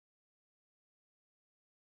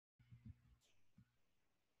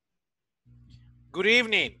Good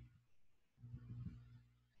evening.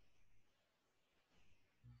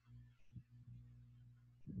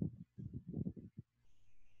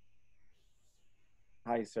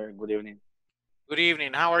 Hi, sir. Good evening. Good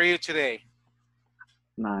evening. How are you today?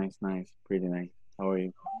 Nice, nice. Pretty nice. How are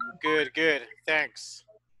you? Good, good. Thanks.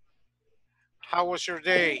 How was your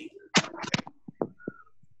day?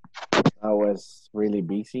 I was really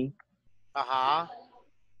busy. Uh-huh.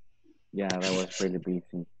 Yeah, that was really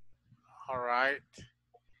busy. All right.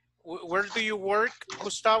 Where do you work,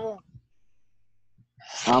 Gustavo?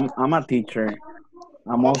 I'm a teacher.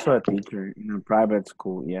 I'm Oh, also a teacher in a private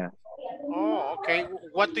school. Yeah. oh, okay.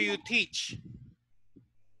 What do you teach?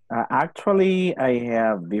 Actually, I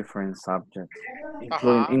have different subjects,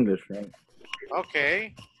 including Uh-huh. English, right?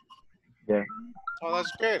 Okay. Yeah. Oh,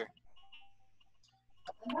 that's good.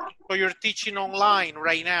 So you're teaching online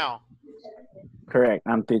right now. Correct.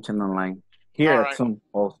 I'm teaching online here All at right. Zoom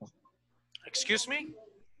also. Excuse me?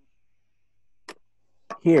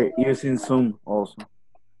 Here using Zoom also.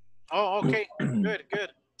 Oh, okay. Good,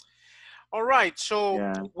 good. All right. So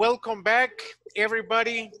Yeah. welcome back,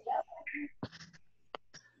 everybody.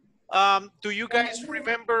 Do you guys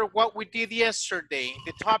remember what we did yesterday?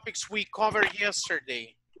 The topics we covered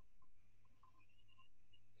yesterday?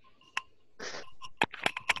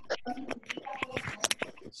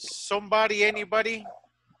 Somebody, anybody?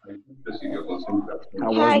 I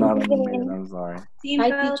was Hi, not good on the meeting. evening. I'm sorry. Hi,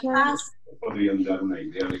 teacher.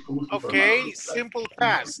 Okay, simple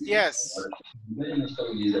past, yes.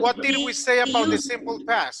 What did we say about the simple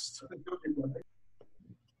past?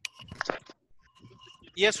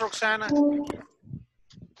 Yes, Roxana?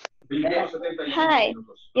 Hi.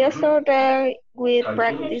 Yesterday we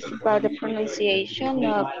practiced about the pronunciation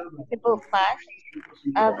of simple past,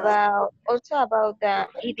 about also about the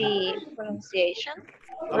ed pronunciation,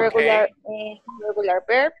 regular Okay, and irregular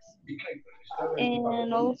verbs,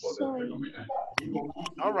 and also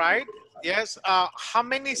all right. Yes, how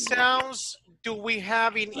many sounds do we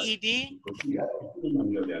have in ED?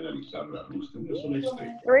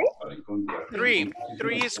 three. Three.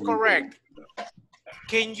 Three is correct.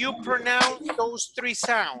 Can you pronounce those three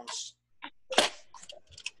sounds?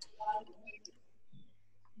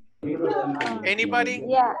 Anybody?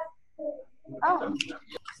 Yeah. Oh,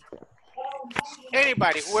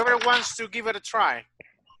 Anybody, whoever wants to give it a try.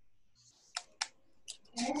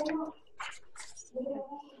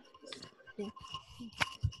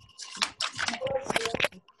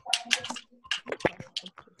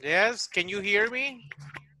 Yes, can you hear me?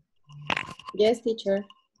 Yes, teacher.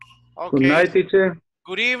 Good Okay, night, teacher.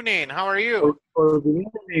 good evening. How are you? Or good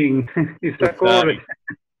evening. It's a Good night. cold.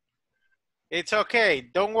 It's okay.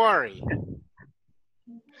 Don't worry.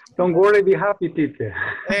 Don't worry, be happy, teacher.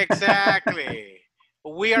 Exactly.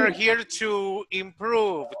 We are here to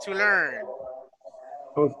improve, to learn.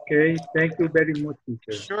 Okay, thank you very much,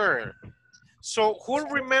 teacher. Sure. So who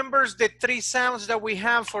remembers the three sounds that we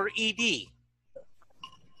have for ED?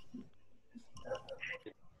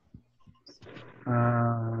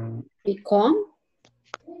 Become,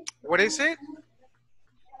 What is it?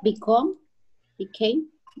 become, became.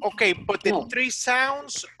 Okay, but the No. three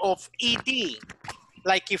sounds of ED.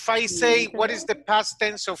 Like if I say, what is the past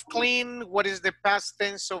tense of clean? What is the past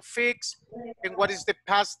tense of fix? And what is the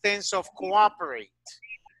past tense of cooperate?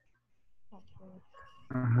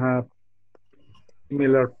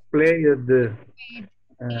 Similar play at the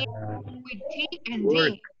With T and work.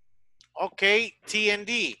 D. Okay, T and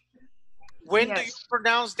D. When do you Yes.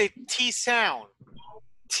 pronounce the T sound?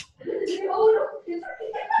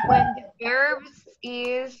 When the verb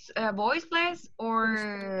is voiceless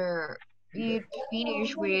or it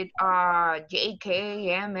finish with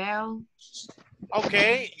JKML.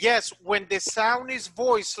 Okay, yes, when the sound is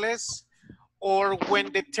voiceless or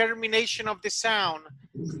when the termination of the sound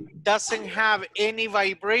doesn't have any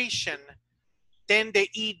vibration, then the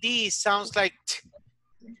ED sounds like T,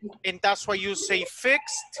 and that's why you say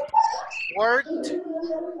fixed, worked,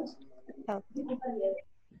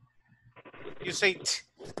 you say T.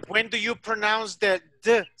 When do you pronounce the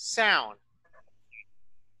D sound?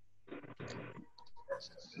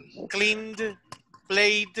 Cleaned,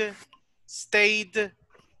 played, stayed.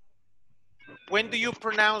 When do you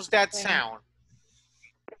pronounce that sound?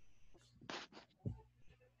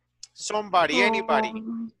 Somebody, anybody.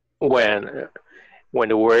 When when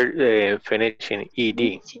the word finish in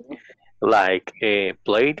ed, like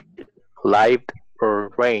played, lived,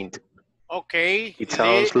 or rained, Okay, it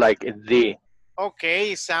sounds like the.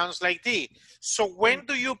 okay, sounds like D. So when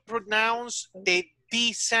do you pronounce the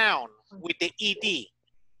D sound with the ED?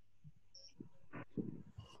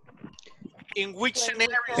 In which when we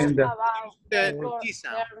scenarios talk And do you about use the the D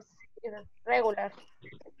sound? Regular.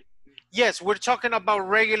 Yes, we're talking about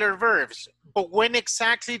regular verbs. But when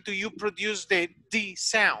exactly do you produce the D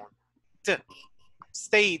sound? T.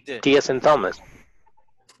 Stayed. T as in Thomas.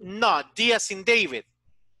 No, D as in David.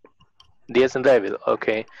 D as in David.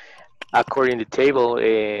 Okay. According to the table,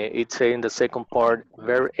 it's in the second part,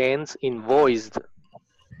 verb ends in voiced.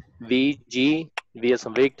 V, G, V as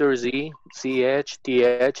in Victor, Z, CH,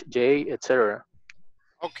 TH, J, etc.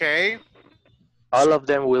 Okay. All of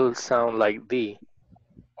them will sound like D.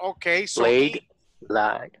 Okay, so Played,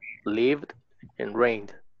 like, lived, and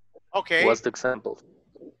rained. okay. What's the example?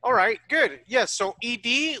 All right, good. Yes, so ED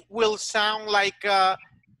will sound like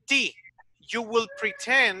D. You will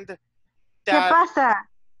pretend ¿Qué that pasa?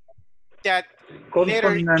 letter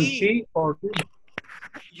Consonant E, T or D.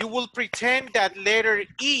 you will pretend that letter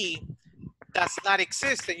E does not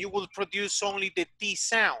exist and you will produce only the D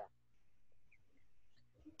sound.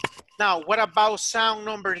 Now, what about sound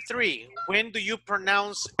number 3? When do you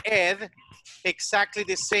pronounce ed exactly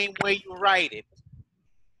the same way you write it?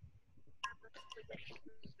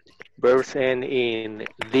 Verbs end in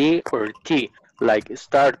D or T, like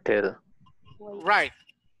started. Right.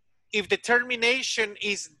 If the termination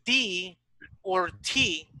is D or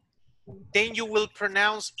T, then you will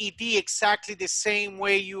pronounce ED exactly the same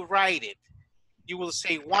way you write it. You will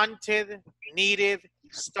say wanted, needed,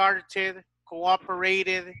 started,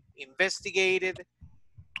 cooperated, investigated,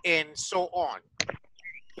 and so on.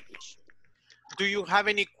 Do you have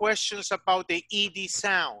any questions about the ED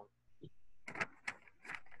sound?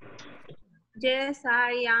 Yes,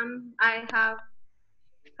 I am. I have.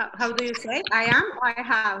 How do you say? I am or I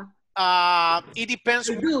have? It depends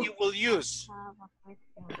I what do. you will use.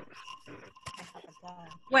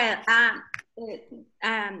 Well,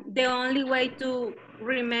 the only way to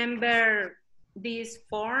remember these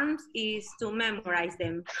forms is to memorize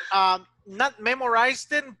them. Not memorize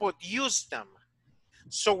them, but use them.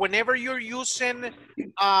 So whenever you're using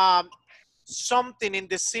something in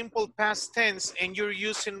the simple past tense and you're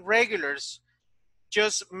using regulars,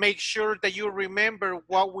 just make sure that you remember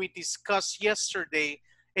what we discussed yesterday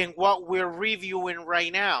and what we're reviewing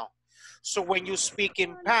right now. So when you speak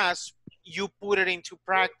in past, you put it into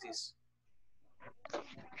practice.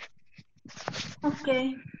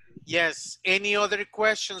 Okay. Yes, any other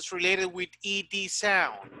questions related with ED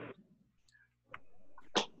sound?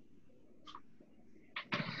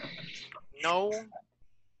 No?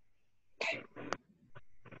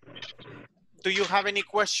 Do you have any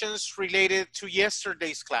questions related to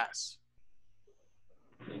yesterday's class?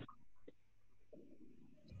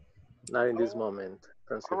 Not in this moment.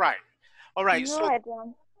 All right. All right. No, So, I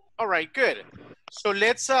don't. all right, good. So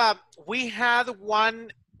let's, we had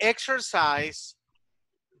one exercise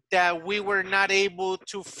that we were not able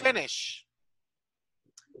to finish.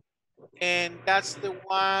 And that's the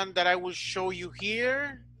one that I will show you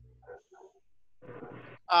here.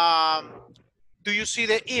 Do you see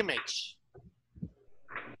the image?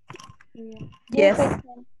 Yes.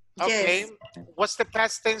 Okay. Yes. What's the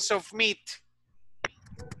past tense of meet?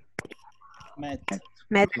 Met.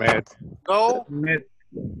 Go. Met.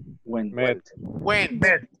 Went. Went.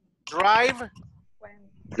 Met. Drive.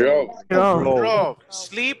 Drove. Drove.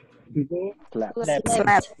 Sleep. Go.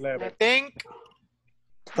 Slept. Think.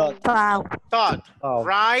 Thought. Thought.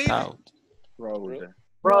 Ride. Road.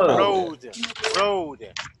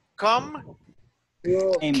 Road. Come.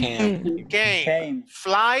 Came.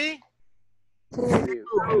 Fly.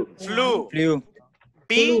 Flew.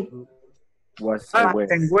 Be. Was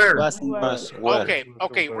And where?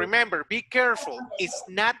 Okay, remember, be careful. It's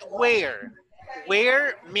not where.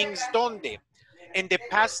 Where means donde. In the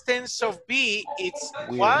past tense of be, it's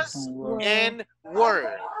was and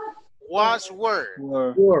were. Was, were.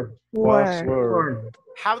 Where?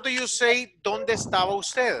 How do you say, ¿dónde estaba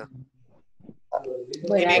usted?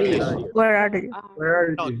 Where In are English. you? Where are you? Where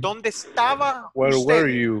are No, you? ¿dónde estaba Where usted? were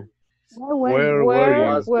you? Where were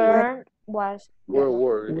you? was Where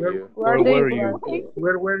were you?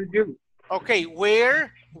 Where were you? Okay,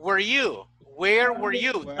 where were you? Where were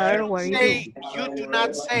you? You do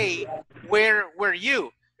not say, where were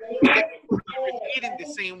you? Because you're repeating the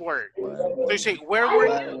same word. So you say, where were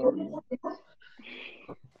you?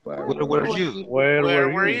 Where Where were were you? you? Where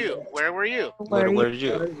were you? Where were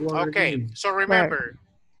you? Okay, so remember,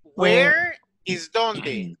 where is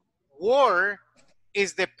donde? Were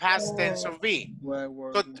is the past tense of be.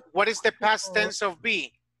 So what is the past tense of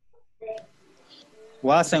be?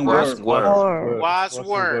 Was and Was,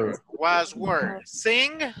 were.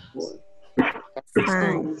 Sing,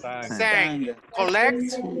 sang.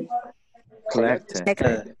 Collect,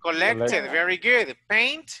 collected. Very good.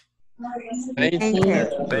 Paint,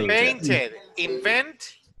 painted.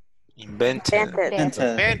 Invent, Invented.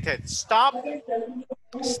 Invented. Stop.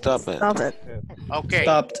 Stop it. Stop it. Okay.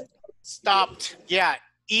 Stopped. Stopped. Yeah.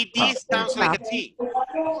 ED sounds like a T.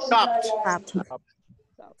 Stopped. Stopped.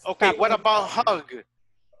 Okay, what about hug?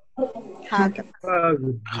 Hug.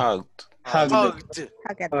 Hug. Hugged. Hugged. Hugged.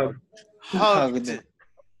 Hug. Hugged. Hugged.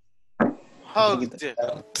 Hugged it.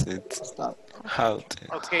 Hugged it.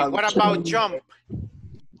 Okay, what about jump?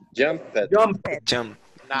 Jumped. Jump. Jump.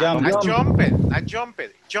 Nah, Jump. I jump it. I jump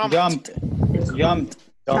it. Jumped. Jumped. Jumped.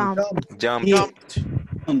 Jump. Jump.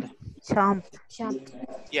 Jumped. Jump.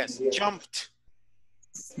 Yes, jumped.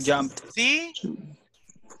 Jumped. See?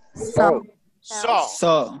 Stop.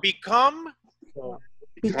 So. Become.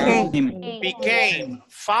 Became. Became.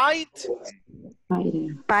 Fight.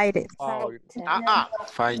 Fight it.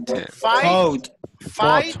 Fight it. Fight. Fought.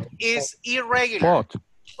 Fight is irregular.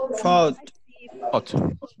 Fought.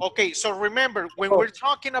 Okay, so remember, when we're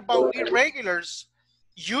talking about irregulars,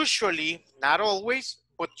 usually, not always,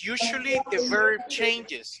 but usually the verb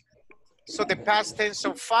changes. So the past tense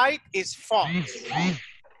of fight is fought.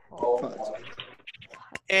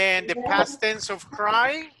 And the past tense of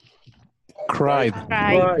cry? Cried.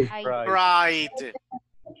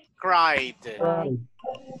 Cried.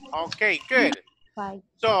 Okay, good.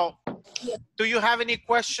 So, do you have any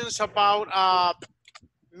questions about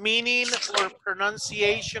meaning or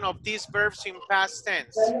pronunciation of these verbs in past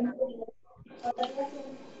tense? No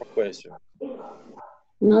question.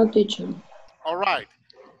 No, teacher. All right.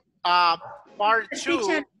 Part 2.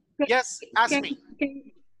 Teacher, Yes, ask me.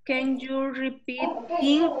 Can you repeat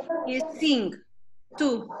think is sing?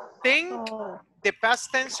 Two. Think, the past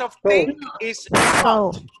tense of think is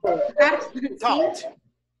thought. Thought.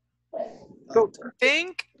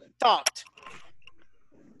 Think, thought.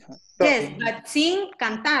 Yes, but sing,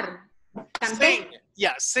 cantar. Sing.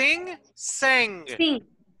 Yeah, sing, sang. Sing.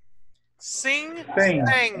 Sing, Sing.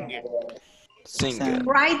 sang. Sing.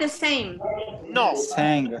 Write the same. No,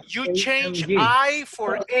 Sang. you change I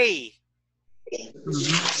for A.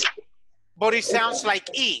 But it sounds like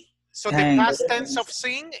E. So the Sang. past tense of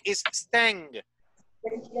sing is sang.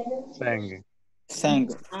 Sang. Sang.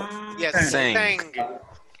 Yes, Sang. sang.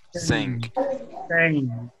 Sing.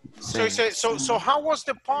 Sing. So how was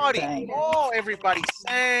the party? Sang. Oh, everybody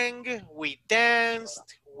sang, we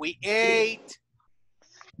danced, we ate,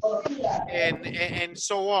 and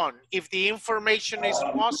so on. If the information is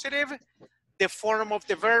positive, the form of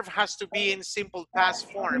the verb has to be in simple past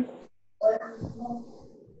form.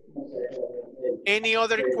 Any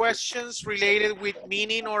other questions related with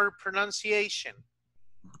meaning or pronunciation?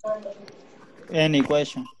 Any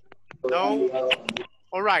question? No?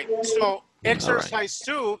 All right, so exercise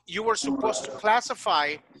 2, you were supposed to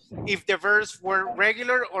classify if the verbs were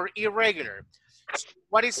regular or irregular. So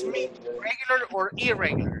what is regular or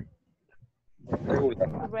irregular?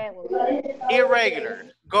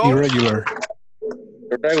 Irregular. Go. Irregular.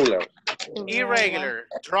 Irregular. Irregular.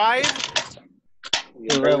 Drive.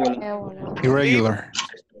 Irregular. Irregular.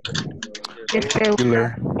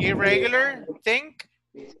 Irregular. Irregular. Think.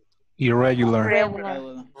 Irregular.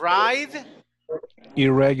 Irregular. Ride.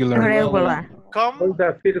 Irregular. Irregular. Come. Hold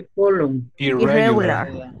the first column.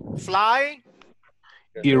 Irregular. Fly.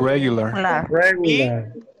 Irregular.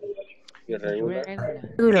 Regular.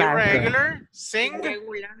 Irregular. Sing.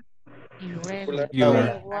 Irregular.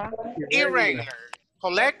 Irregular.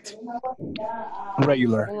 Collect.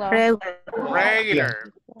 Regular.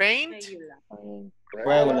 Regular. Paint.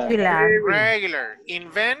 Regular. Regular.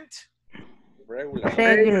 Invent.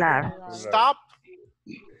 Regular. Stop.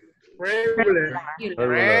 Regular.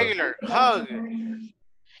 Regular. Hug.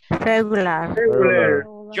 Regular. Regular.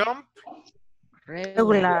 Jump.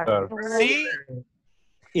 Regular. See.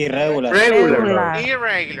 Irregular. Regular.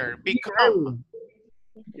 Irregular. Become.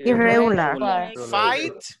 Irregular.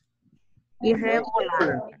 Fight.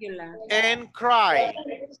 Irregular. And cry.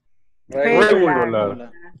 Regular.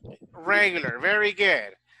 Regular. Very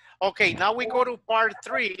good. Okay, now we go to part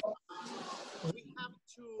 3. We have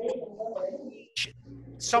to change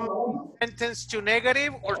some sentence to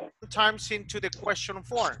negative or sometimes into the question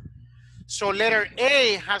form. So letter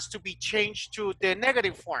A has to be changed to the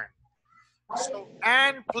negative form. So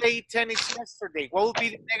Anne played tennis yesterday. What will be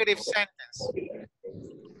the negative sentence?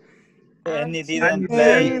 Annie didn't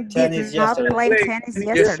play tennis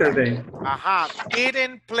yesterday. Aha,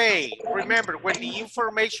 didn't play. Remember, when the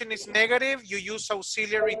information is negative, you use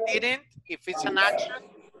auxiliary didn't if it's an action,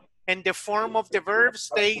 and the form of the verb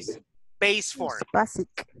stays base form.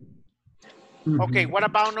 Basic. Okay, what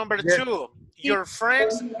about number 2? Your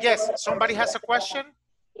friends, yes, somebody has a question?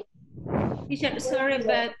 Teacher, sorry,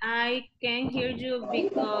 but I can't hear you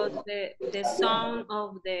because the sound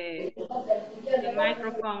of the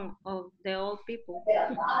microphone of the old people.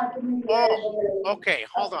 Oh, okay,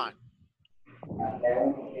 hold on.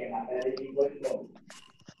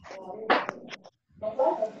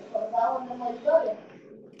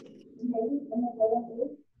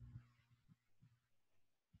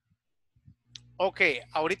 Okay,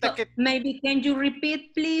 ahorita que... Maybe can you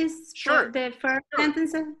repeat, please, Sure. for the first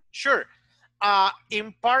sentences? Sure.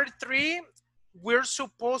 In part 3, we're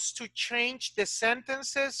supposed to change the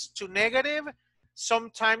sentences to negative,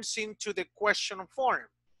 sometimes into the question form.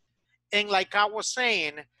 And like I was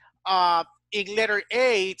saying, in letter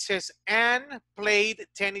A, it says, Anne played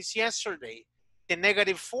tennis yesterday. The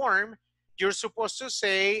negative form, you're supposed to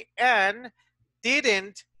say, Anne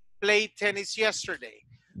didn't play tennis yesterday.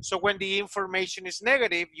 So when the information is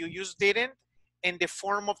negative, you use didn't, and the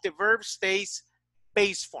form of the verb stays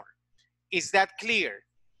base form. Is that clear?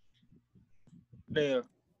 Clear.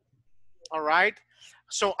 All right.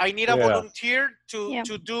 So I need a volunteer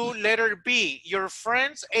to do letter B. Your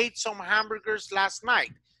friends ate some hamburgers last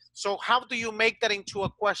night. So how do you make that into a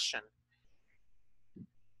question?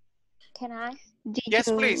 Can I? Yes,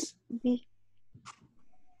 please.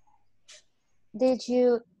 Did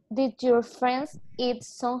your friends eat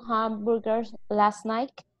some hamburgers last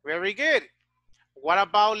night? Very good. What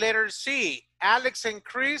about letter C? Alex and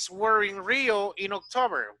Chris were in Rio in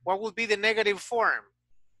October. What would be the negative form?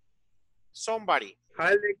 Somebody.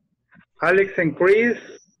 Alex and Chris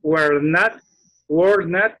were not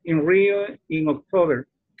in Rio in October.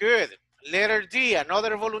 Good. Letter D,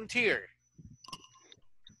 another volunteer.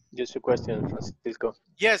 Just a question, Francisco.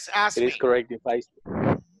 Yes, ask me. It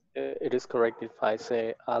is correct if I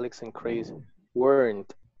say Alex and Chris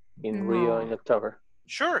weren't in Rio in October.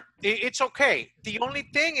 Sure, it's okay. The only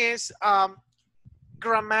thing is,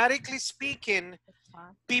 grammatically speaking,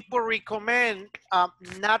 people recommend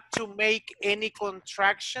not to make any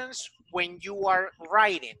contractions when you are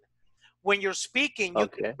writing. When you're speaking, you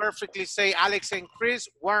can perfectly say Alex and Chris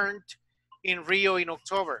weren't in Rio in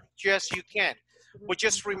October. Yes, you can. But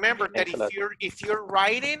just remember that if you're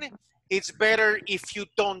writing, it's better if you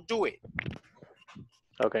don't do it.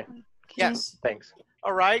 Okay. Yes. Thanks.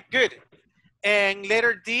 All right, good. And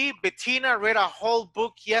letter D, Bettina read a whole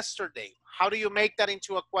book yesterday. How do you make that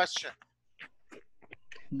into a question?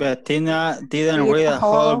 Bettina didn't read a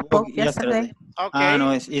whole book yesterday. Okay.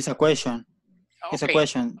 No, it's a question. It's a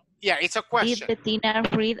question. Yeah, it's a question. Did Bettina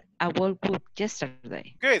read a whole book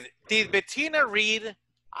yesterday? Good. Did Bettina read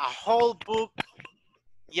a whole book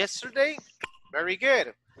yesterday? Very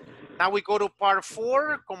good. Now we go to part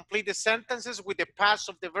 4. Complete the sentences with the past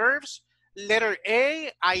of the verbs. Letter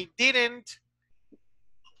A, I didn't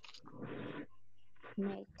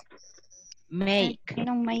make.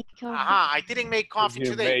 I didn't make coffee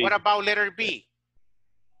today. What about letter B?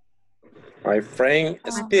 My friend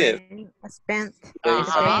Spent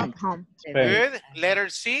home. Good. Letter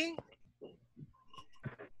C?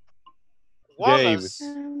 Wallace.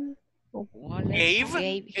 Gave.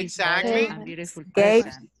 Exactly. Gave.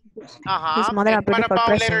 And what about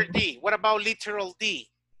letter D? What about literal D?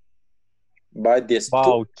 By the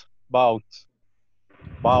Bought.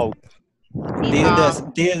 Did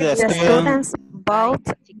the students bought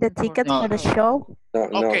the ticket for the show?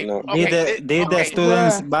 No. Did the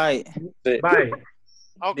students buy?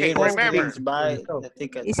 Okay, remember. Buy the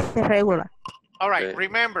ticket. It's irregular. All right,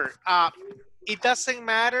 remember, it doesn't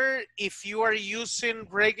matter if you are using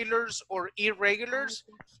regulars or irregulars.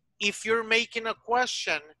 If you're making a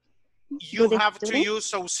question, you have to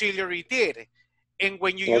use auxiliary did. And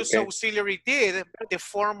when you use auxiliary did, the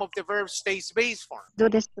form of the verb stays base form. So,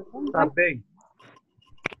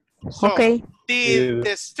 did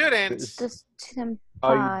the students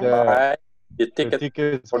buy the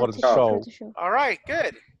tickets for the show? All right,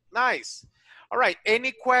 good. Nice. All right,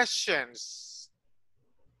 any questions?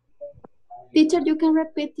 Teacher, you can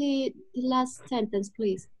repeat the last sentence,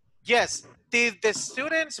 please. Yes. Did the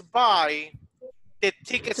students buy the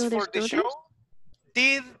tickets for the show?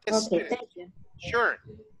 Did the students? Thank you. Sure.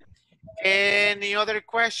 Any other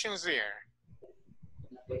questions here?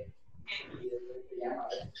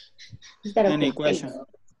 Any questions?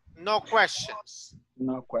 No questions.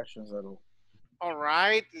 No questions at all. All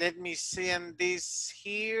right, let me send this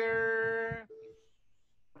here.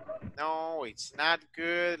 No, it's not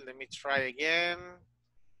good. Let me try again.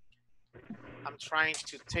 I'm trying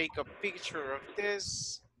to take a picture of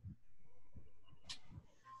this.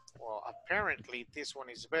 Well, apparently this one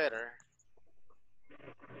is better.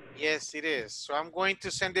 Yes, it is. So I'm going to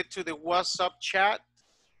send it to the WhatsApp chat.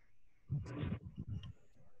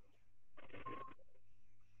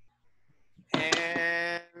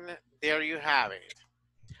 There you have it.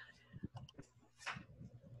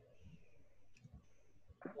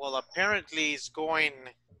 Well, apparently it's going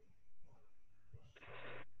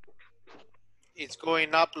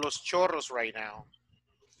up Los Chorros right now.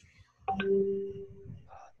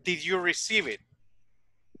 Did you receive it?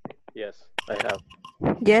 Yes, I have.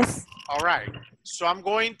 Yes. All right. So I'm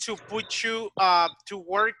going to put you to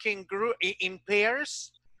work in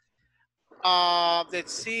pairs.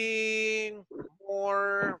 Let's see,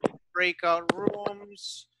 more breakout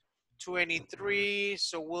rooms, 23.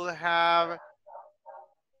 So we'll have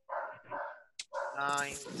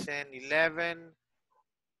 9, 10, 11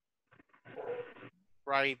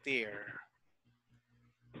 right there.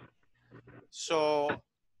 So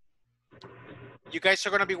you guys are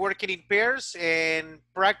going to be working in pairs and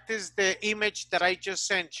practice the image that I just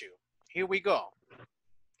sent you. Here we go.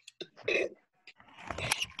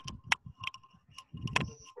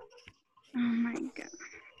 Oh my God.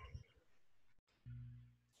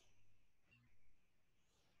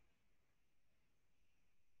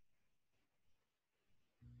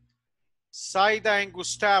 Saida and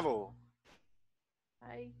Gustavo.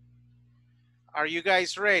 Hi. Are you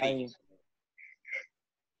guys ready?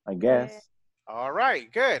 I guess. All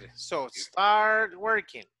right, good. So start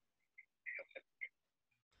working.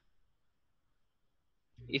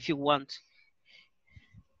 If you want,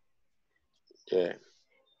 Yeah.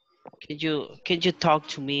 can you talk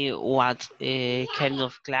to me what kind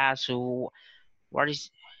of class or what is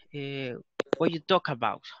what you talk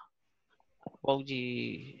about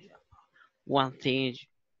the one thing?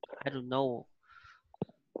 I don't know.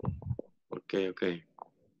 Okay.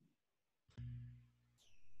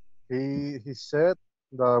 He said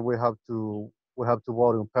that we have to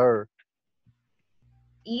vote in pair, or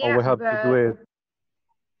Yeah, we have to do but it.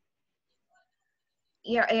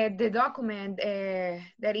 yeah, the document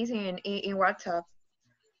that is in WhatsApp.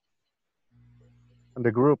 In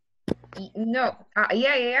the group. No,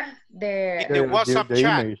 yeah. In the WhatsApp the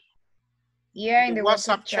chat. image. Yeah, in the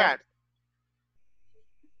WhatsApp chat.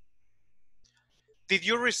 Did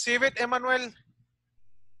you receive it, Emmanuel?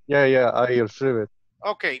 Yeah, I received it.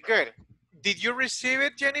 Okay, good. Did you receive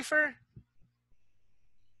it, Jennifer?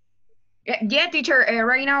 Yeah, teacher.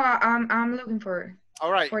 Right now, I'm looking for.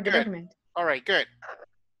 All right, for the good. document. All right, good.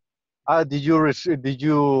 Did you receive? Did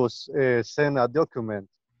you send a document?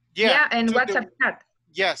 Yeah, and WhatsApp chat.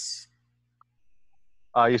 Yes.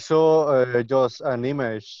 I saw just an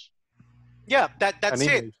image. Yeah, that's An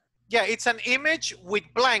it. image. Yeah, it's an image with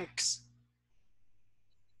blanks.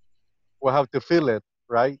 We have to fill it,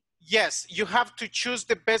 right? Yes, you have to choose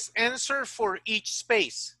the best answer for each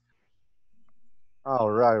space. Oh,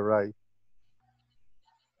 right.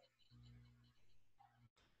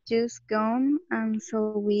 Just gone, and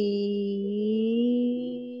so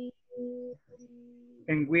we.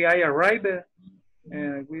 And I arrived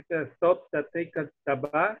with a stop that take us the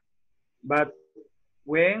bus, but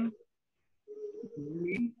when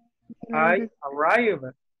I arrived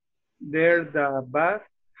there, the bus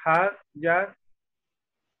has just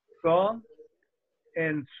gone,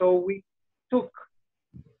 and so we took.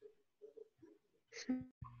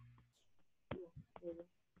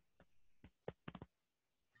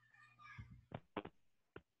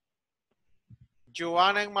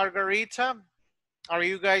 Joanna and Margarita, are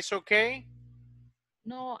you guys okay?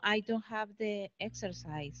 No, I don't have the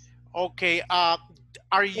exercise. Okay, are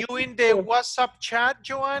you in the WhatsApp chat,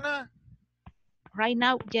 Joanna? Right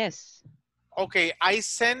now, yes. Okay, I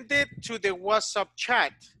send it to the WhatsApp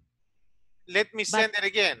chat. Let me send it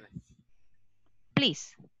again.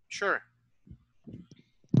 Please. Sure.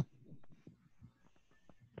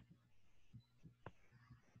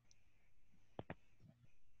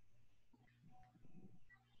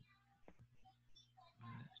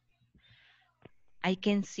 I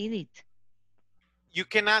can see it. You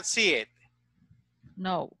cannot see it?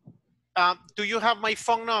 No. Do you have my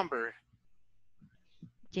phone number?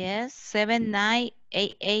 Yes,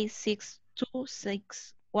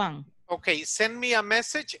 79886261. Okay, send me a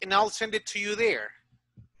message and I'll send it to you there.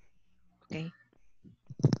 Okay.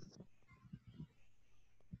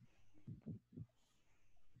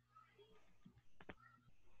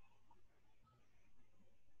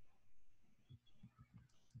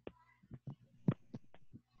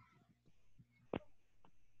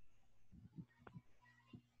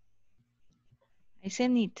 I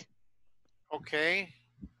sent it. Okay.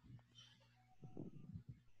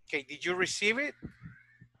 Okay, did you receive it?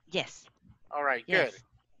 Yes. All right, Yes. good.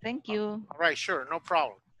 Thank you. All right, sure, no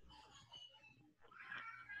problem.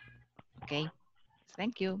 Okay.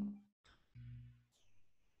 Thank you.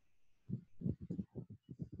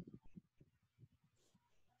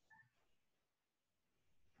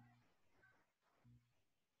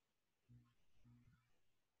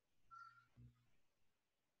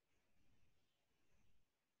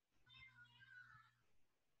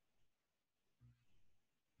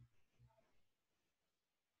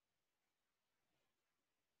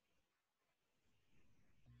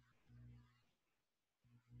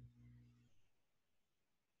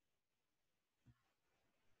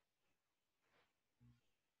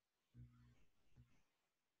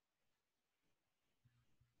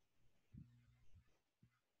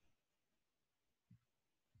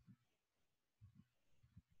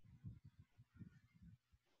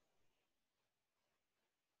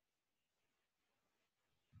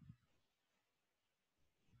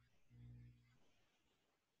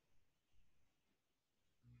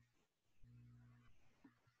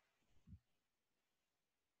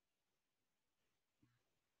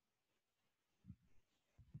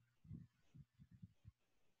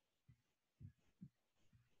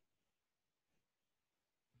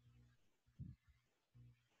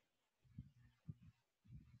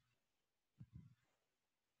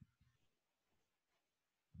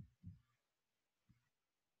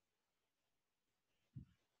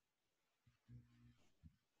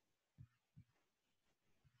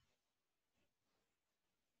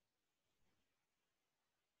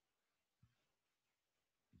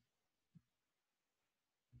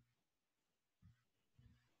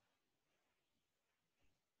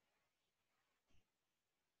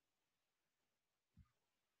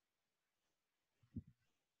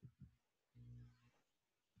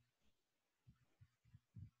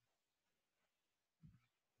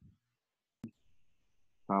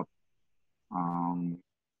 stop. Um,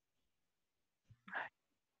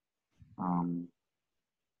 um,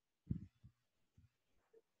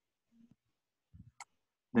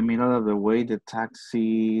 the middle of the way, the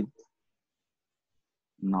taxi.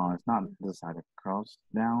 No, it's not decided. Cross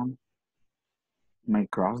down. May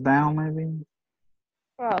cross down maybe.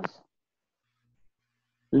 Cross.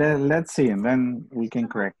 Let's see, and then we can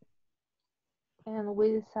correct. And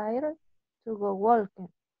we decided to go walking.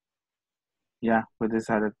 Yeah, we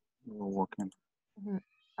decided to go walking.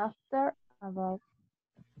 After about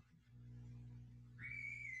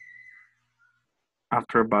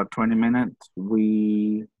After about 20 minutes,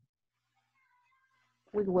 we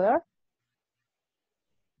were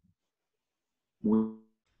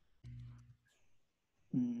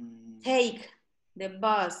Take the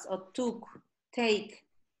bus or took, take.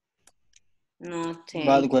 No, take.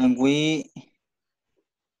 But when we,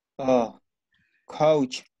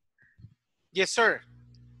 coach, Yes, sir.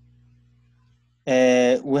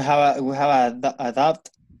 we have a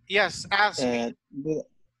adopt. Yes, ask me.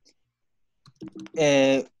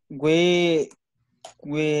 We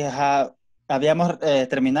habíamos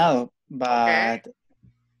terminado, but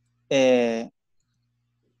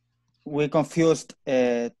we confused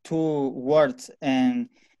two words, and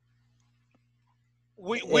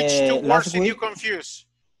Which two words did you confuse?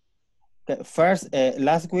 First,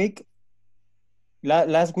 last weekend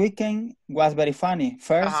was very funny.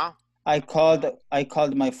 First, I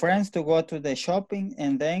called my friends to go to the shopping,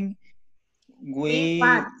 and then we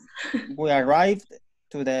arrived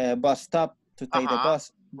to the bus stop to take the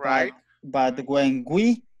bus. Right. But when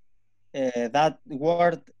we that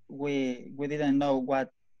word we didn't know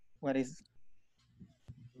what is.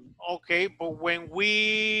 Okay, but when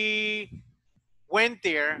we went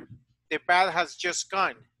there, the bus has just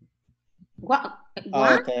gone. What?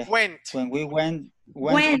 Okay. Went. When we went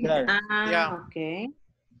there. Yeah. Okay.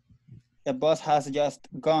 The bus has just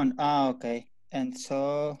gone. Okay. And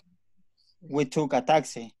so we took a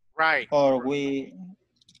taxi. Right. Or we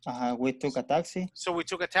took a taxi. So we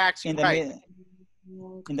took a taxi. In the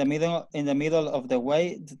middle of the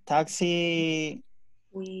way, the taxi.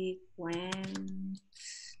 We went.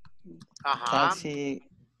 Taxi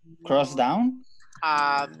crossed down.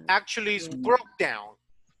 Actually, it's broke down.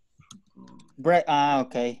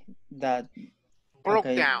 Okay. That broke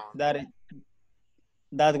down.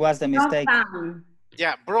 That was the mistake.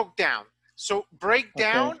 Yeah, broke down. So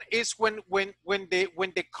breakdown is when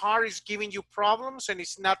the car is giving you problems and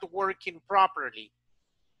it's not working properly.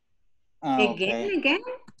 Again?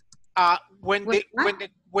 When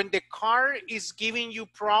the car is giving you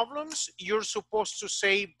problems, you're supposed to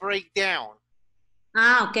say breakdown.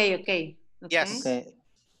 Okay. Yes. Okay.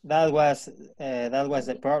 That was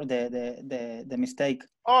the mistake.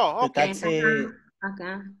 Oh, okay. The taxi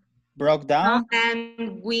broke down.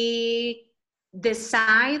 And we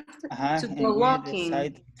decide to go walking.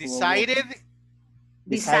 Decided.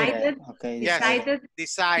 Okay. Decided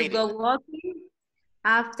to go walking.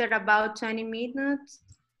 After about 20 minutes,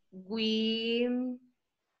 I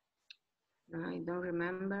don't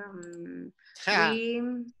remember.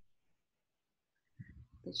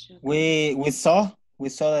 We saw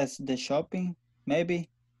the shopping, maybe.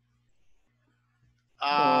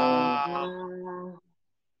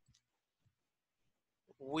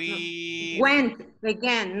 We went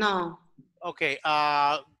again. No. Okay.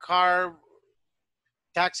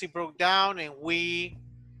 Taxi broke down and we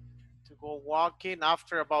to go walking.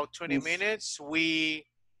 After about 20 minutes, we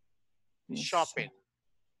shopping.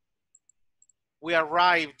 We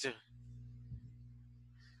arrived.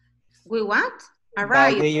 We what?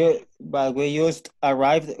 Arrived. But we used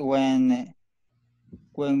arrived when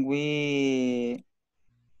we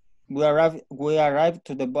arrived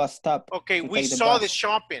to the bus stop. Okay, we saw the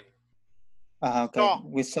shopping. Okay,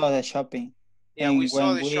 we saw the shopping. Yeah, and we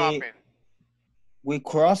saw the shopping. We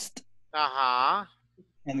crossed.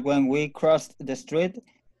 And when we crossed the street,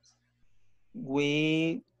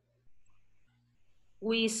 we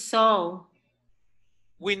saw.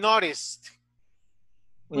 We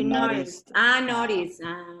We noticed. noticed.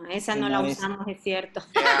 Esa no la usamos, es cierto.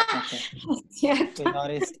 Yeah. Es cierto. We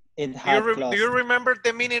noticed it had closed. Do you remember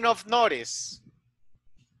the meaning of notice?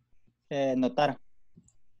 Notar.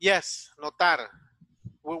 Yes, notar.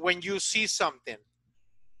 When you see something.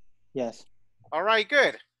 Yes. All right,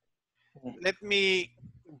 good. Let me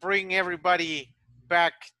bring everybody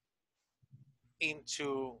back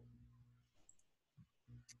into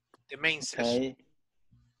the main session.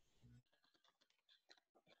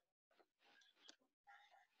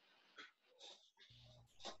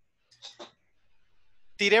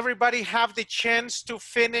 Did everybody have the chance to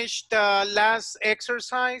finish the last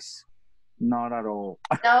exercise? Not at all.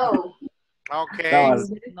 No. Okay. That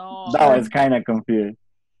was kind of confused.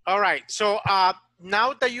 All right. So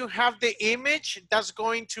now that you have the image, that's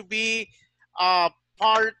going to be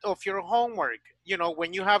part of your homework. You know,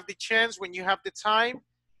 when you have the chance, when you have the time,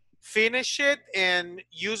 finish it and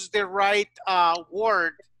use the right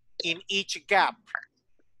word in each gap.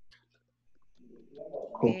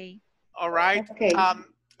 Okay. All right. Okay.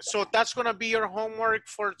 So that's going to be your homework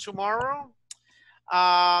for tomorrow.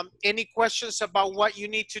 Any questions about what you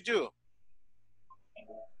need to do?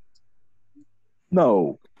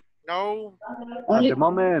 No. No? At the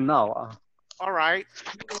moment, no. All right.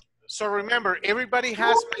 So remember, everybody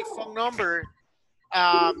has my phone number.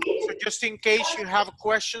 So just in case you have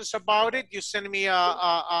questions about it, you send me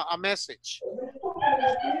a message.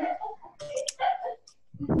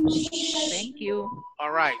 Thank you.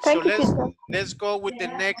 All right. Thank So you, let's go with the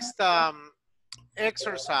next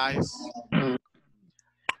exercise.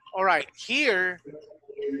 All right. Here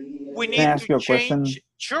we Can I need ask to you a change. question?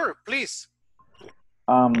 Sure, please.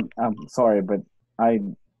 I'm sorry, but I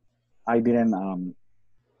didn't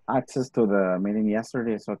access to the meeting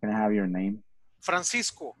yesterday, so can I have your name?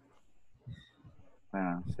 Francisco.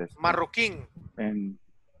 Sister. Marroquín. And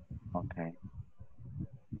okay.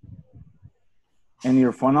 And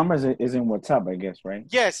your phone number is in WhatsApp, I guess, right?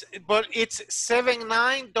 Yes, but it's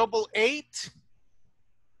 7988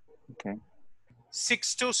 Okay.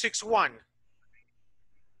 6261.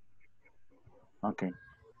 Okay.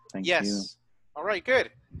 Thank Yes. you. All right,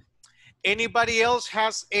 good. Anybody else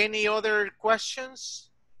has any other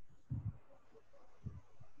questions?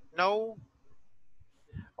 No?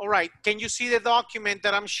 All right, can you see the document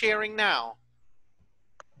that I'm sharing now?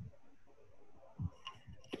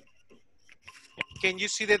 Can you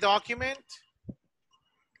see the document?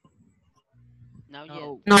 Not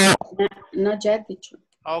yet. No. Not yet, teacher.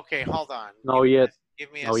 Okay, hold on. No yet.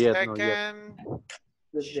 Give me a No yet. No yet. second.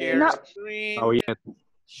 Share No. screen. No yet.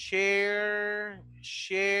 Share.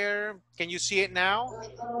 Can you see it now?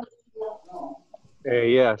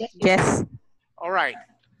 Yes. Yes. All right.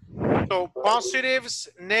 So positives,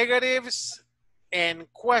 negatives, and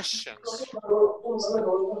questions.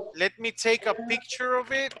 Let me take a picture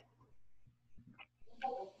of it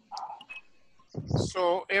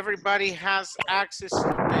so everybody has access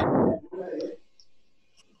to it.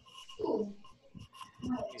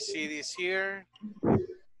 You see this here?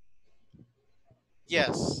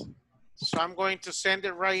 Yes. So I'm going to send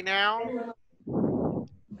it right now.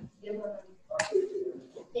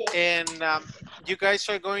 And you guys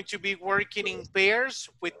are going to be working in pairs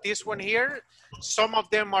with this one here. Some of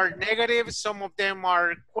them are negatives, some of them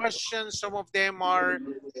are questions, some of them are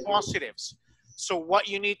positives. So what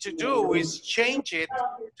you need to do is change it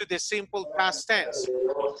to the simple past tense.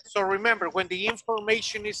 So remember, when the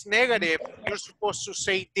information is negative, you're supposed to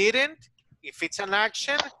say didn't if it's an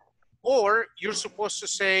action, or you're supposed to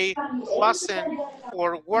say wasn't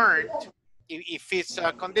or weren't if it's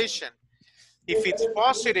a condition. If it's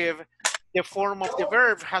positive, the form of the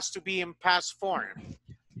verb has to be in past form.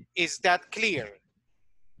 Is that clear?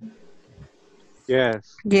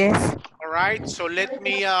 Yes. Yes. All right, so let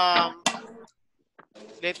me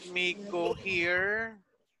go here.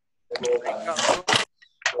 Bring up those.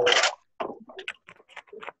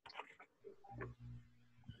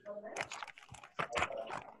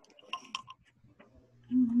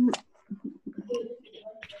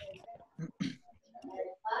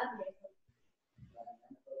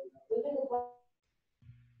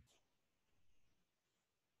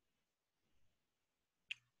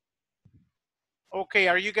 Okay,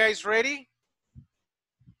 are you guys ready?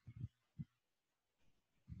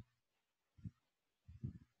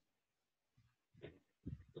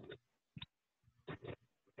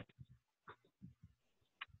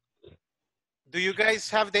 Do you guys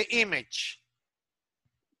have the image?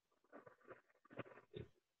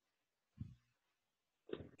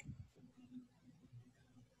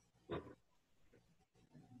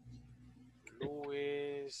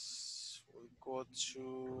 Luis, we go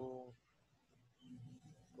to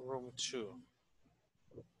room 2.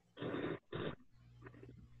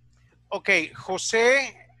 Okay,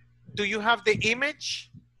 Jose, do you have the image?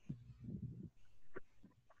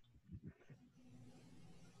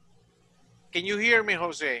 Can you hear me,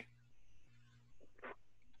 Jose?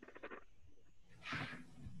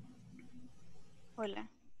 Hola.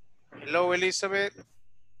 Hello, Elizabeth.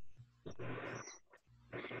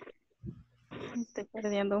 Estoy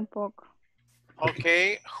perdiendo un poco.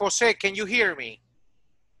 Okay, Jose, can you hear me?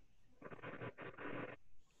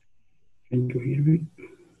 Can you hear me?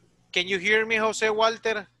 Can you hear me, Jose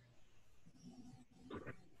Walter?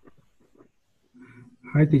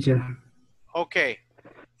 Hi, teacher. Okay.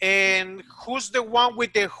 And who's the one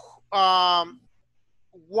with the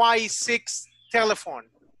Y6 telephone?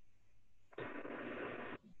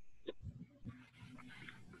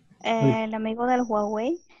 El amigo del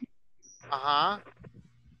Huawei. Ajá.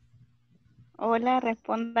 Hola,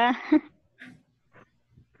 responda.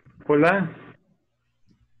 Hola.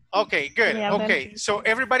 Okay, good. Le habla Okay, so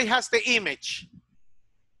everybody has the image.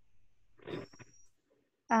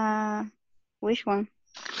 Which one?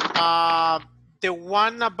 The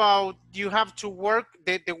one about you have to work,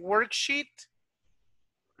 the worksheet.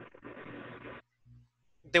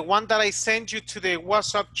 The one that I sent you to the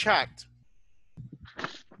WhatsApp chat.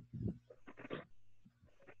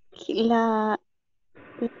 La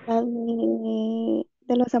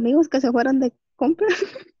de los amigos que se fueron de compra.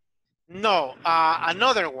 No,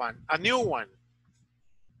 another one, a new one.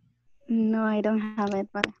 No, I don't have it.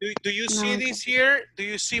 But Do you see no, this here? Do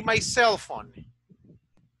you see my cell phone?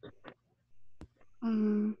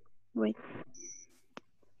 Wait.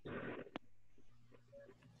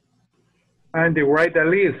 And they write a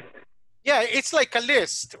list. Yeah, it's like a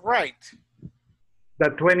list, right? The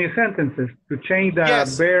 20 sentences to change the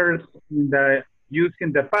Yes. verbs in the use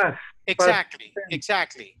in the past. Exactly,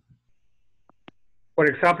 exactly. For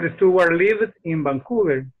example, Stuart lived in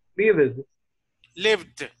Vancouver. Lived.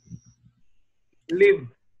 Lived. Lived.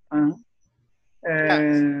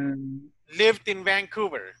 Yes. Lived in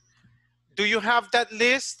Vancouver. Do you have that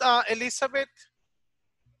list, Elizabeth?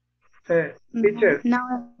 Teacher,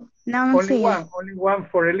 no, only one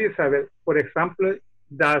for Elizabeth. For example,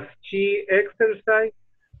 does she exercise?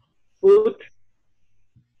 Put,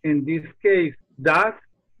 in this case, does,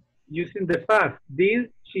 using the past.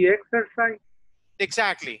 Did she exercise?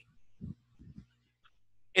 Exactly.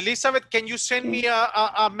 Elizabeth, can you send me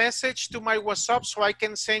a message to my WhatsApp so I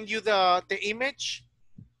can send you the image?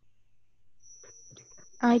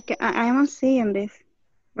 I am seeing this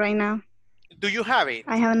right now. Do you have it?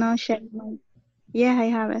 I have not shared my. Yeah, I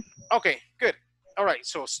have it. Okay, good. All right,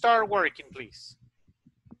 so start working, please.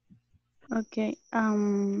 Okay.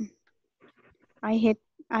 I hate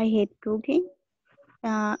cooking.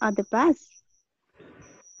 At the past.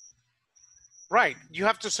 Right, you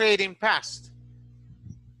have to say it in past.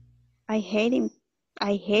 I hated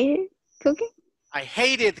cooking. I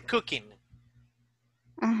hated cooking.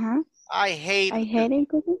 I hated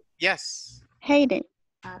cooking. Yes. Hated.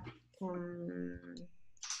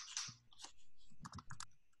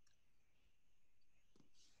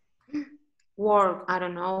 Work. I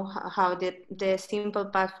don't know how the simple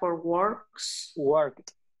past for works.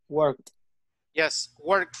 Worked. Yes,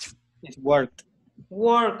 worked. It's worked.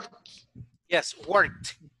 Worked. Yes,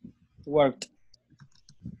 worked. Worked.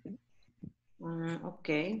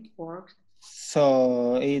 Okay, worked.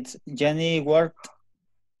 So it's Jenny worked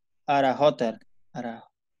at a hotel.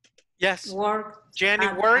 Yes. Worked. Jenny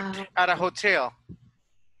worked at a hotel.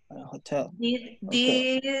 At a hotel. Did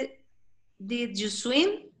you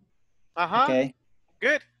swim? Okay.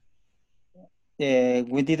 Good.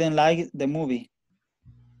 We didn't like the movie.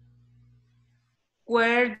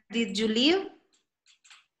 Where did you live?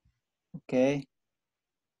 Okay.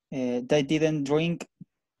 They didn't drink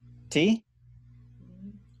tea.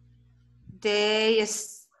 They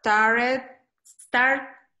started.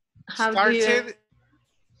 How do you?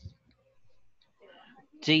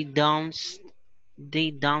 They don't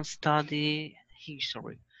study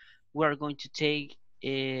history. We are going to take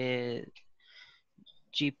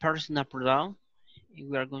G personal pronoun.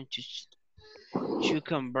 We are going to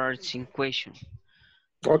convert in question.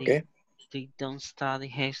 Okay. They don't study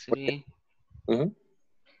history.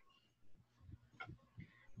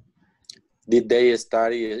 Did they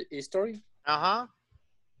study history?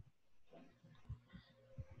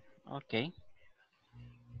 Okay.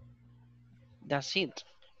 That's it.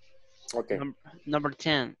 Okay. Number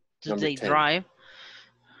 10. Do Number they 10. drive?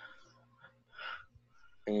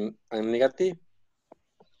 And negative?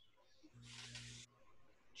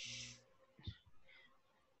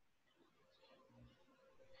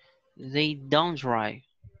 They don't drive.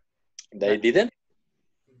 They didn't?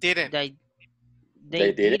 Didn't.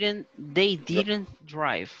 They didn't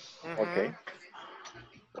drive. Okay.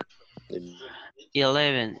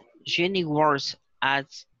 11. Jenny works at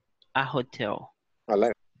a hotel.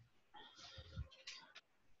 11.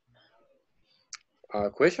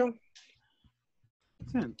 Question?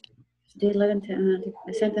 The 11th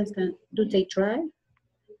sentence, do they drive?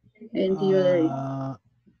 And the other,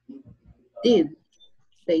 did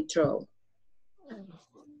they drove?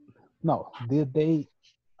 No, did they?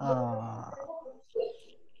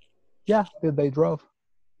 Yeah, did they drove?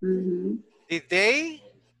 Did they?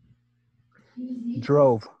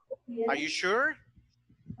 Drove. Are you sure?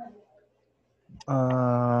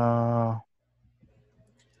 Now,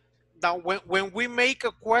 when we make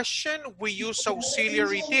a question, we use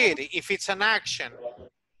auxiliary did if it's an action.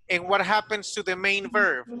 And what happens to the main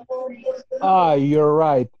verb? You're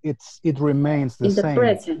right. It remains the same.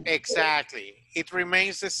 Present. Exactly. It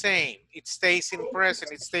remains the same. It stays in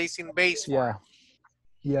present. It stays in base form.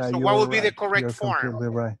 Yeah, So you're what would be right. the correct You're form? completely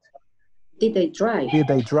right. Did they drive? Did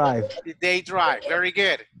they drive? Did they drive? Very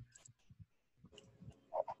good.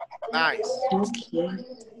 Nice. Okay.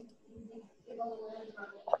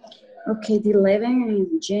 Okay, the 11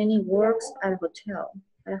 and Jenny works at a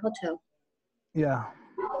hotel. Yeah,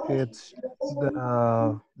 it's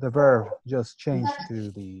the verb just changed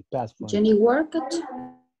to the past form. Jenny worked.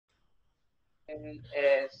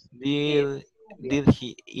 Did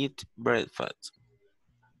he eat breakfast?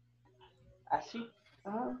 Así.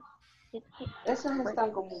 Ah, esas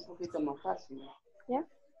están como un poquito más fáciles. Yeah,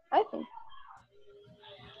 I think.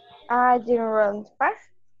 I didn't run fast.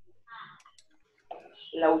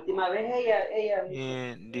 La última vez ella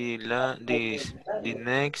The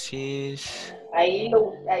next is ahí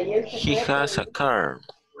el he secreto has a car.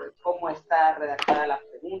 cómo está redactada la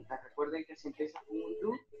pregunta. Recuerden que si empieza con un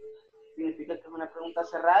do, significa que es una pregunta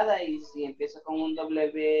cerrada y si empieza con un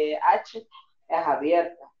WH, es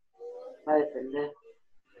abierta. Va a depender.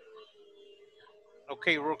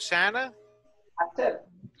 Okay, Roxana.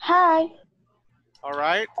 Hi. All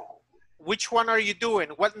right. Which one are you doing?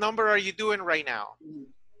 What number are you doing right now?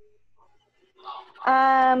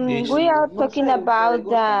 We are talking about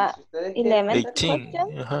the 11th 18.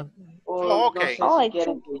 question. Oh, okay. No sé si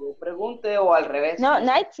quieren que yo pregunte o al revés. No,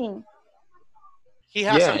 19. He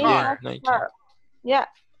has a car. 19. Yeah.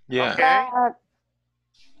 Okay.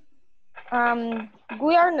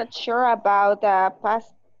 We are not sure about the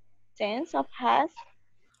past tense of has.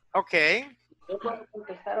 Okay.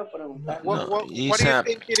 What do you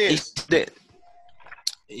think it is?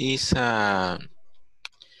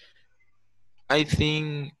 I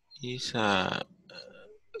think it's had.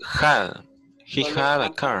 He had a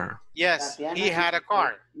car. Yes, he had a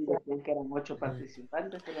car.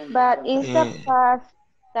 But is the past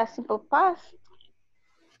the simple past?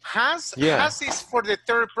 Has is for the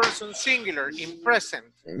third person singular in present.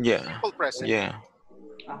 Yeah. Simple present. Yeah.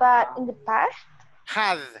 But in the past?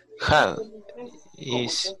 Had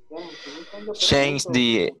is change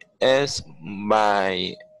the S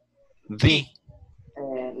by the.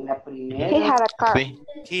 He had a car.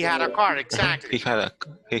 He had a car, exactly. He had a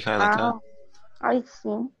car. I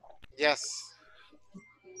see. Yes.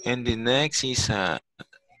 And the next is do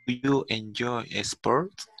you enjoy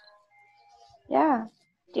sports? Yeah.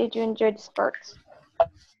 Did you enjoy the sports?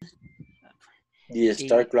 Do you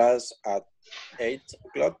start class at 8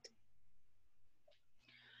 o'clock?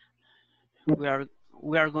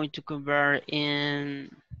 We are going to convert in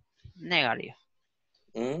negative.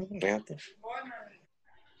 Negative.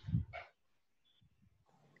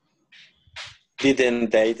 Didn't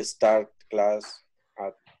they start class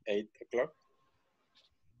at 8 o'clock?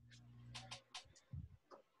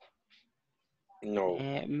 No.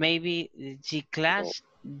 Maybe the class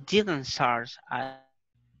didn't start at.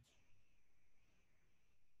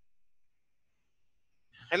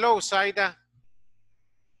 Hello, Saida.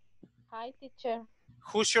 Hi, teacher.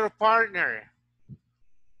 Who's your partner?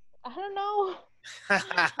 I don't know.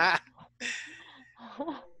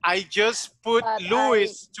 I just put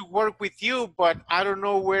Luis to work with you, but I don't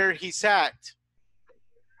know where he's at.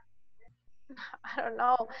 I don't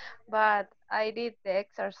know, but I did the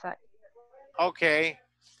exercise. Okay.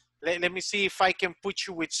 Let me see if I can put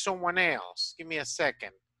you with someone else. Give me a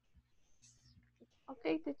second.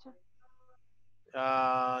 Okay, teacher.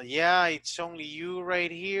 Yeah, it's only you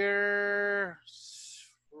right here.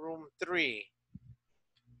 Room 3.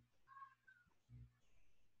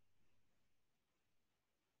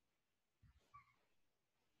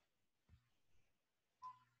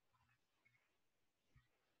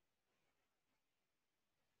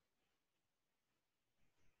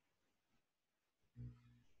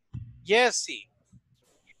 Jesse.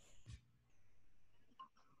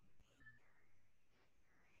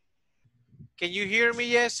 Can you hear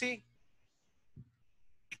me, Jesse?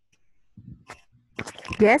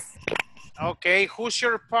 Yes. Okay, who's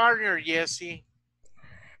your partner, Jesse?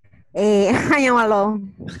 I am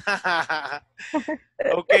alone.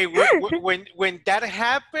 Okay, when that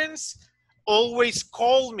happens, always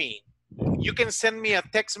call me. You can send me a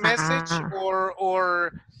text message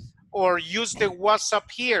or use the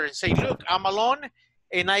WhatsApp here and say, look, I'm alone,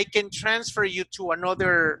 and I can transfer you to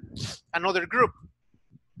another group.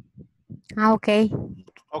 Okay.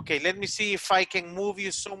 Okay, let me see if I can move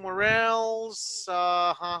you somewhere else.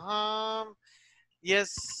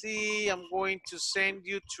 Yes, see, I'm going to send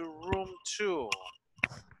you to room 2.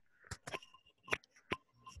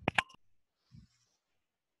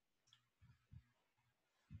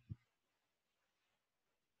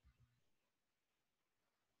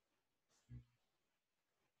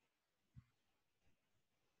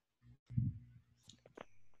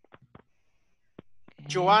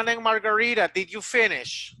 Joanna and Margarita, did you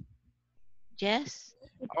finish? Yes.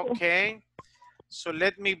 Okay. So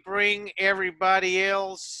let me bring everybody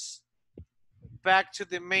else back to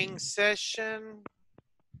the main session.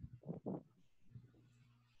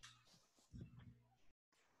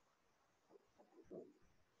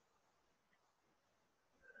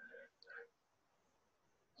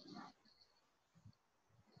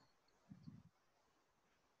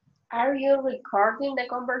 Are you recording the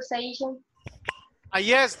conversation?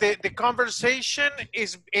 Yes, the conversation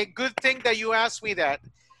is a good thing that you asked me that.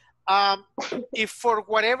 If for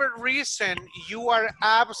whatever reason you are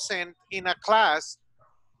absent in a class,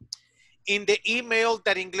 in the email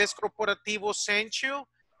that Ingles Corporativo sent you,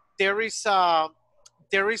 there is a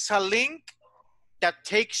link that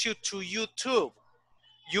takes you to YouTube.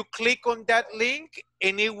 You click on that link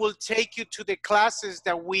and it will take you to the classes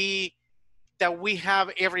that we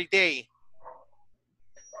have every day.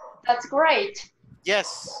 That's great.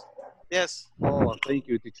 Yes, yes. Oh, thank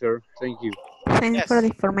you, teacher. Thank you. Thanks for Yes. the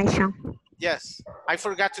information. Yes, I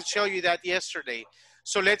forgot to tell you that yesterday.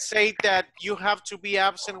 So let's say that you have to be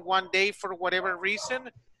absent one day for whatever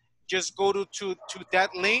reason. Just go to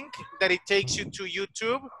that link that it takes you to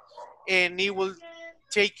YouTube and it will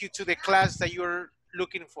take you to the class that you're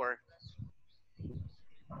looking for.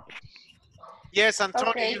 Yes,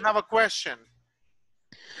 Antonio, Okay. you have a question.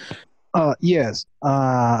 Yes,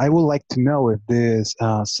 I would like to know if these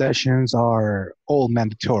sessions are all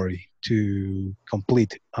mandatory to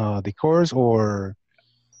complete the course, or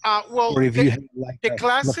Well, if you have like the the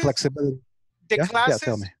classes, flexibility. the Yeah, yeah. Tell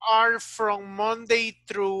classes me. are from Monday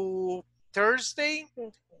through Thursday.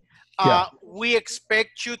 Yeah. We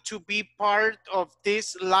expect you to be part of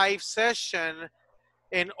this live session,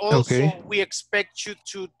 and also Okay. we expect you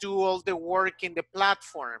to do all the work in the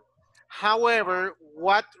platform. However,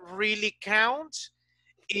 what really counts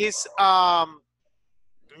is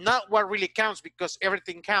not what really counts, because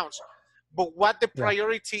everything counts, but what the Yeah.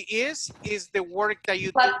 priority is the work that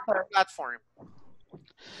you do in the platform.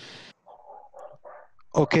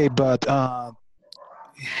 Okay, but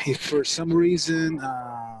if for some reason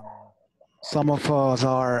some of us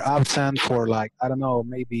are absent for, like, I don't know,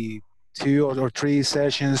 maybe 2 or 3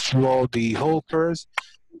 sessions throughout the whole course,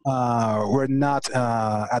 we're not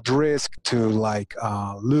at risk to like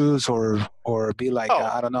lose or be like, No,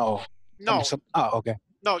 I don't know. no, Okay.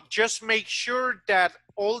 no, just make sure that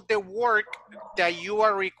all the work that you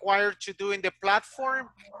are required to do in the platform,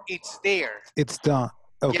 it's there. It's done.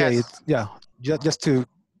 Okay. Yes, It's, yeah. Just to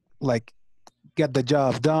like get the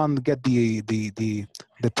job done, get the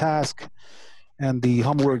task and the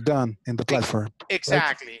homework done in the platform. Right?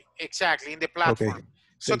 exactly, in the Okay. platform.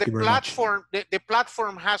 So Thank the you very much. platform, the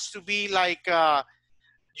platform has to be like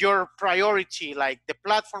your priority, like the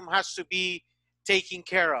platform has to be taken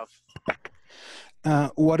care of.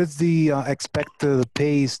 What is the expected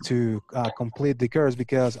pace to complete the course?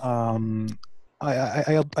 Because I've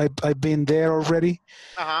been there already,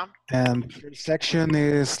 Uh-huh. and the first section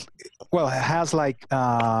is, well, it has like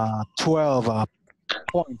 12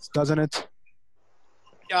 points, doesn't it?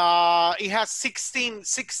 It has 16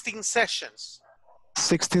 sessions.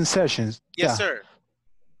 16 sessions. Yes, Yeah. sir.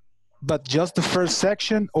 But just the first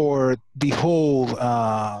section, or the whole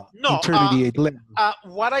No, intermediate level?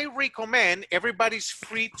 what I recommend, everybody's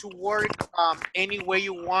free to work any way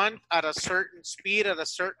you want, at a certain speed, at a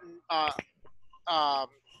certain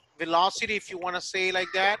velocity, if you want to say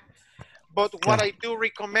like that. But what Yeah. I do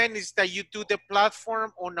recommend is that you do the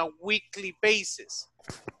platform on a weekly basis.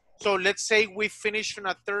 So let's say we finish on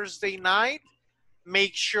a Thursday night,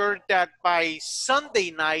 make sure that by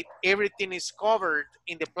Sunday night, everything is covered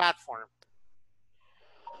in the platform.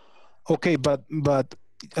 Okay, but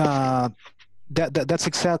that's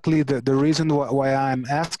exactly the reason why I'm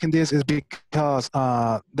asking this, is because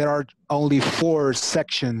there are only 4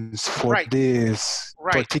 sections for Right. this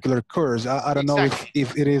Right. particular course. I don't know Exactly.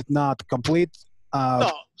 if it is not complete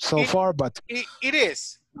No, so far, but it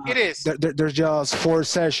is. It is. there's just 4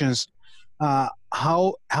 sessions.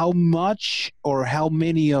 How much or how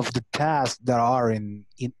many of the tasks that are in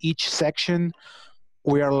each section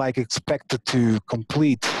we are like expected to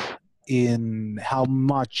complete in how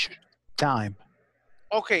much time?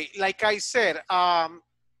 Okay, like I said,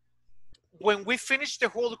 when we finish the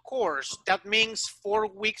whole course, that means 4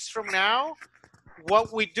 weeks from now,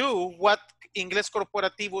 what we do, what Ingles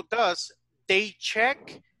Corporativo does, they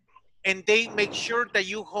check and they make sure that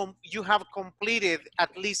you have completed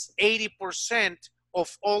at least 80%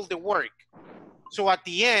 of all the work. So at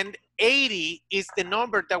the end, 80 is the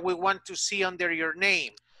number that we want to see under your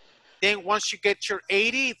name. Then once you get your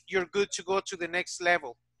 80, you're good to go to the next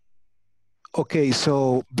level. Okay,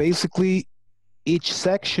 so basically each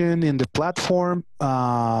section in the platform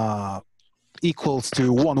equals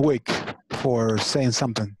to 1 week for saying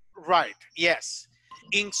something. Right, yes.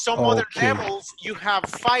 In some other levels, you have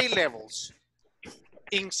 5 levels.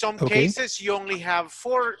 In some cases, you only have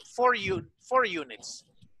four units.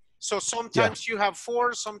 So sometimes you have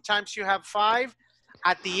 4, sometimes you have 5.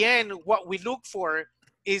 At the end, what we look for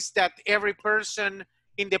is that every person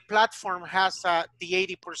in the platform has the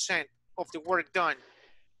 80% of the work done.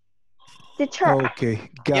 Teacher.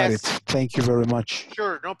 Okay, got it. Thank you very much.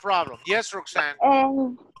 Sure, no problem. Yes, Roxanne.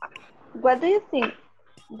 And what do you think?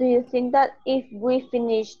 Do you think that if we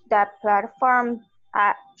finish that platform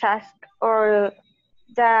task or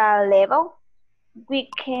the level, we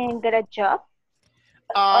can get a job?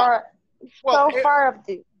 Or so far of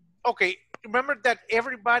the... Okay, remember that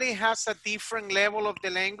everybody has a different level of the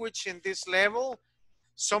language in this level.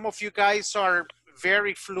 Some of you guys are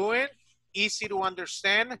very fluent, easy to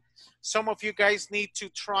understand. Some of you guys need to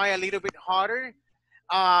try a little bit harder,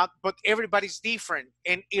 but everybody's different.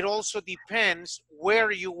 And it also depends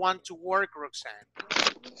where you want to work, Roxanne.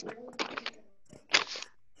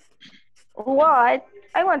 Well,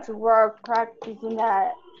 I want to work practicing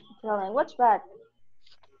the language, but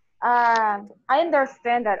I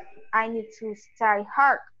understand that I need to study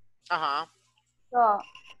hard. So,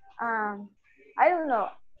 I don't know.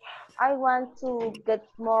 I want to get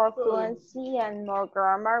more fluency and more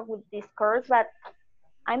grammar with this course, but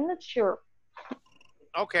I'm not sure.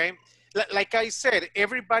 Okay. Like I said,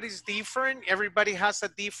 everybody's different. Everybody has a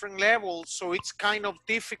different level. So it's kind of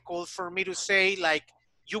difficult for me to say, like,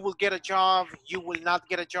 you will get a job, you will not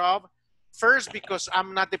get a job. First, because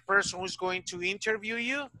I'm not the person who's going to interview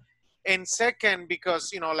you. And second,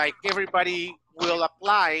 because, you know, like everybody will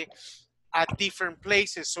apply at different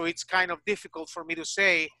places. So it's kind of difficult for me to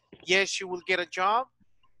say, yes, you will get a job.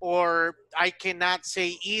 Or I cannot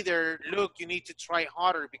say either, look, you need to try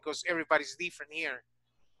harder because everybody's different here.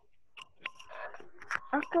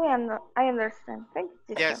 Okay, I understand. Thank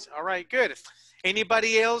you, teacher. Yes, all right, good.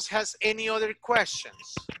 Anybody else has any other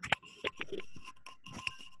questions?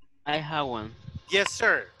 I have one. Yes,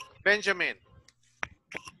 sir. Benjamin.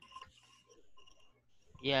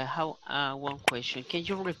 Yeah, how one question. Can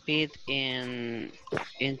you repeat and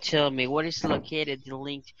tell me where is located the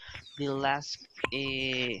link, the last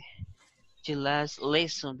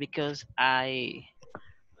lesson, because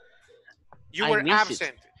You were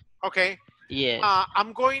absent. Okay. Yes.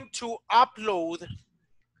 I'm going to upload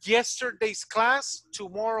yesterday's class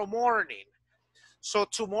tomorrow morning. So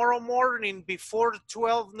tomorrow morning before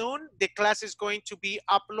 12 noon, the class is going to be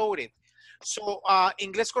uploaded. So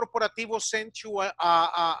Ingles Corporativo sent you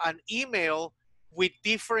an email with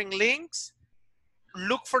different links.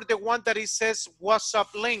 Look for the one that it says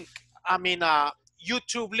WhatsApp link. I mean,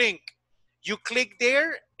 YouTube link. You click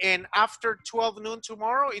there, and after 12 noon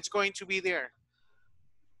tomorrow, it's going to be there.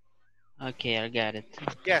 Okay, I got it.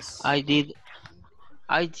 Yes. I did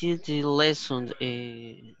the lesson,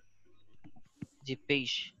 the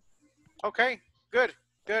page. Okay, good,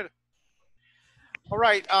 good. All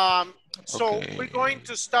right, so we're going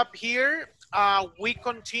to stop here. We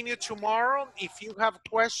continue tomorrow. If you have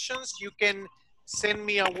questions, you can send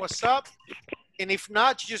me a WhatsApp. And if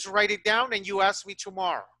not, you just write it down and you ask me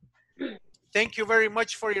tomorrow. Thank you very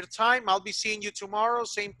much for your time. I'll be seeing you tomorrow,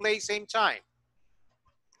 same place, same time.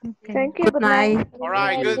 Okay. Thank you. Good night. All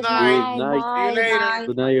right, good night. Good night. See you later.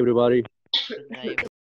 Good night, everybody. Good night.